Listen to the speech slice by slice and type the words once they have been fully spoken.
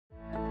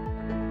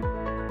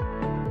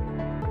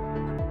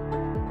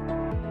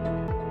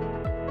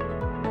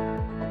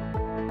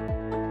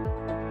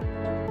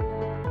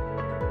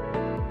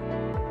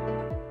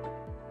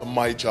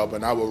my job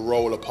and our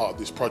role, a part of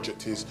this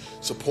project, is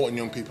supporting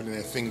young people in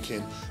their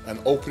thinking and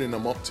opening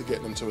them up to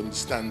get them to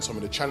understand some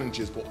of the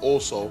challenges, but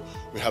also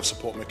we have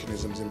support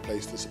mechanisms in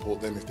place to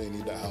support them if they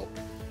need that help.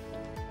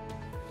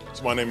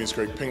 So my name is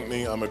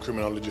Pinkney. I'm a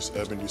criminologist,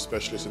 urban youth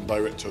specialist and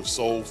director of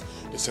SOLVE,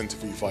 the Centre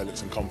for Youth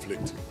Violence and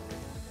Conflict.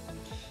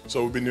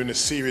 So we've been doing a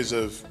series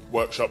of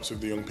workshops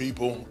with the young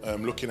people,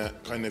 looking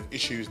at kind of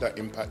issues that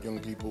impact young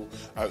people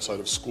outside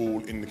of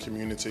school, in the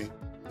community.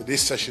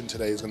 This session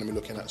today is going to be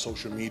looking at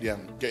social media,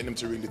 getting them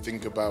to really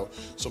think about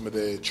some of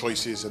their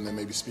choices, and then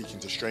maybe speaking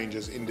to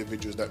strangers,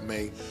 individuals that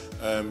may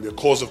be a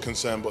cause of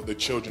concern, but the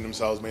children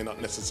themselves may not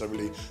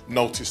necessarily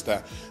notice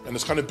that. And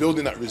it's kind of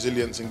building that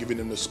resilience and giving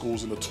them the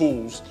skills and the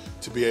tools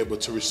to be able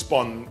to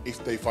respond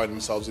if they find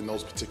themselves in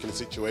those particular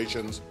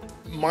situations.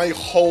 My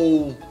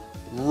whole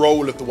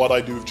role of what I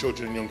do with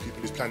children and young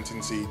people is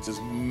planting seeds, as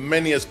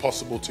many as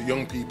possible, to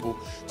young people,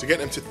 to get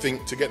them to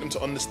think, to get them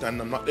to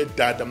understand I'm not their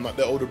dad, I'm not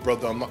their older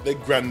brother, I'm not their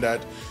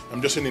granddad,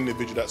 I'm just an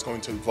individual that's going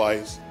to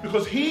advise.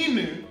 Because he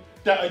knew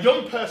that a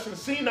young person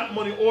seeing that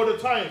money all the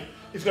time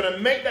is going to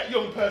make that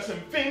young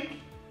person think,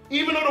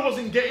 even though they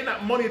wasn't getting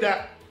that money,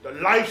 that the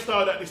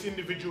lifestyle that this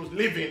individual is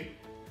living,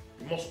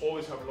 you must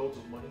always have loads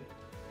of money.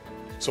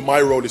 So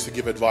my role is to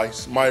give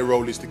advice, my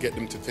role is to get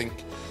them to think.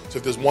 So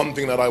if there's one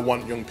thing that I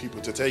want young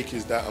people to take,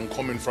 is that I'm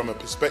coming from a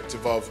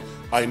perspective of,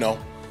 I know.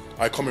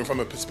 I'm coming from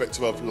a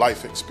perspective of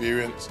life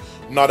experience.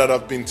 Not that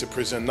I've been to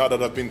prison, not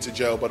that I've been to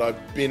jail, but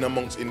I've been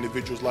amongst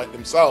individuals like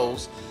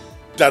themselves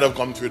that have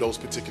gone through those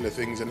particular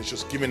things, and it's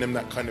just giving them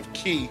that kind of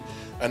key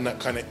and that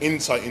kind of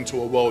insight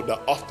into a world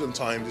that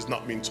oftentimes is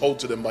not being told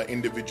to them by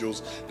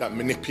individuals that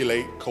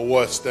manipulate,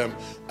 coerce them,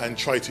 and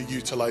try to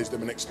utilize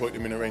them and exploit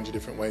them in a range of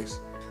different ways.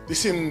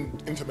 This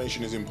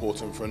information is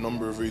important for a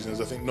number of reasons.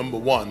 I think number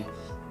one,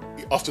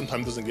 it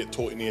oftentimes doesn't get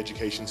taught in the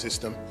education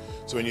system.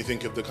 So when you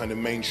think of the kind of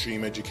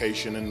mainstream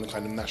education and the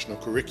kind of national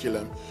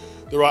curriculum,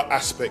 there are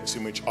aspects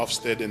in which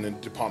Ofsted and the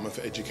Department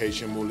for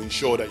Education will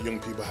ensure that young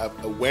people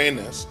have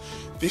awareness.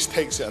 This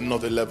takes it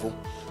another level,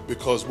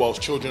 because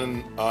whilst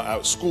children are out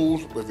of school,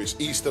 whether it's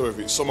Easter,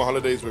 whether it's summer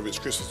holidays, whether it's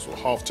Christmas or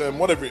half term,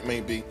 whatever it may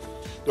be,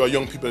 there are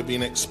young people that are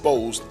being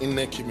exposed in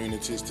their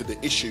communities to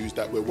the issues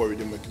that we're worried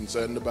and we're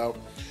concerned about.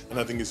 And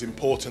I think it's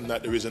important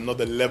that there is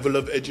another level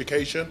of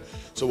education.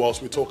 So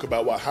whilst we talk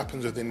about what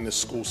happens within the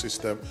school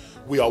system,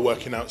 we are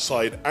working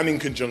outside and in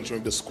conjunction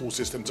with the school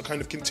system to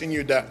kind of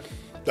continue that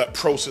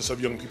process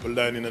of young people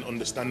learning and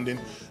understanding.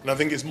 And I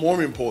think it's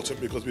more important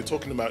because we're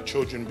talking about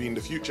children being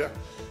the future.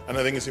 And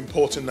I think it's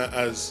important that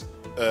as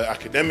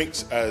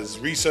academics, as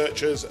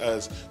researchers,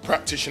 as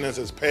practitioners,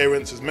 as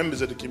parents, as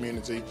members of the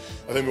community,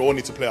 I think we all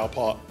need to play our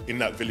part in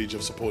that village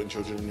of supporting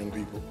children and young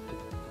people.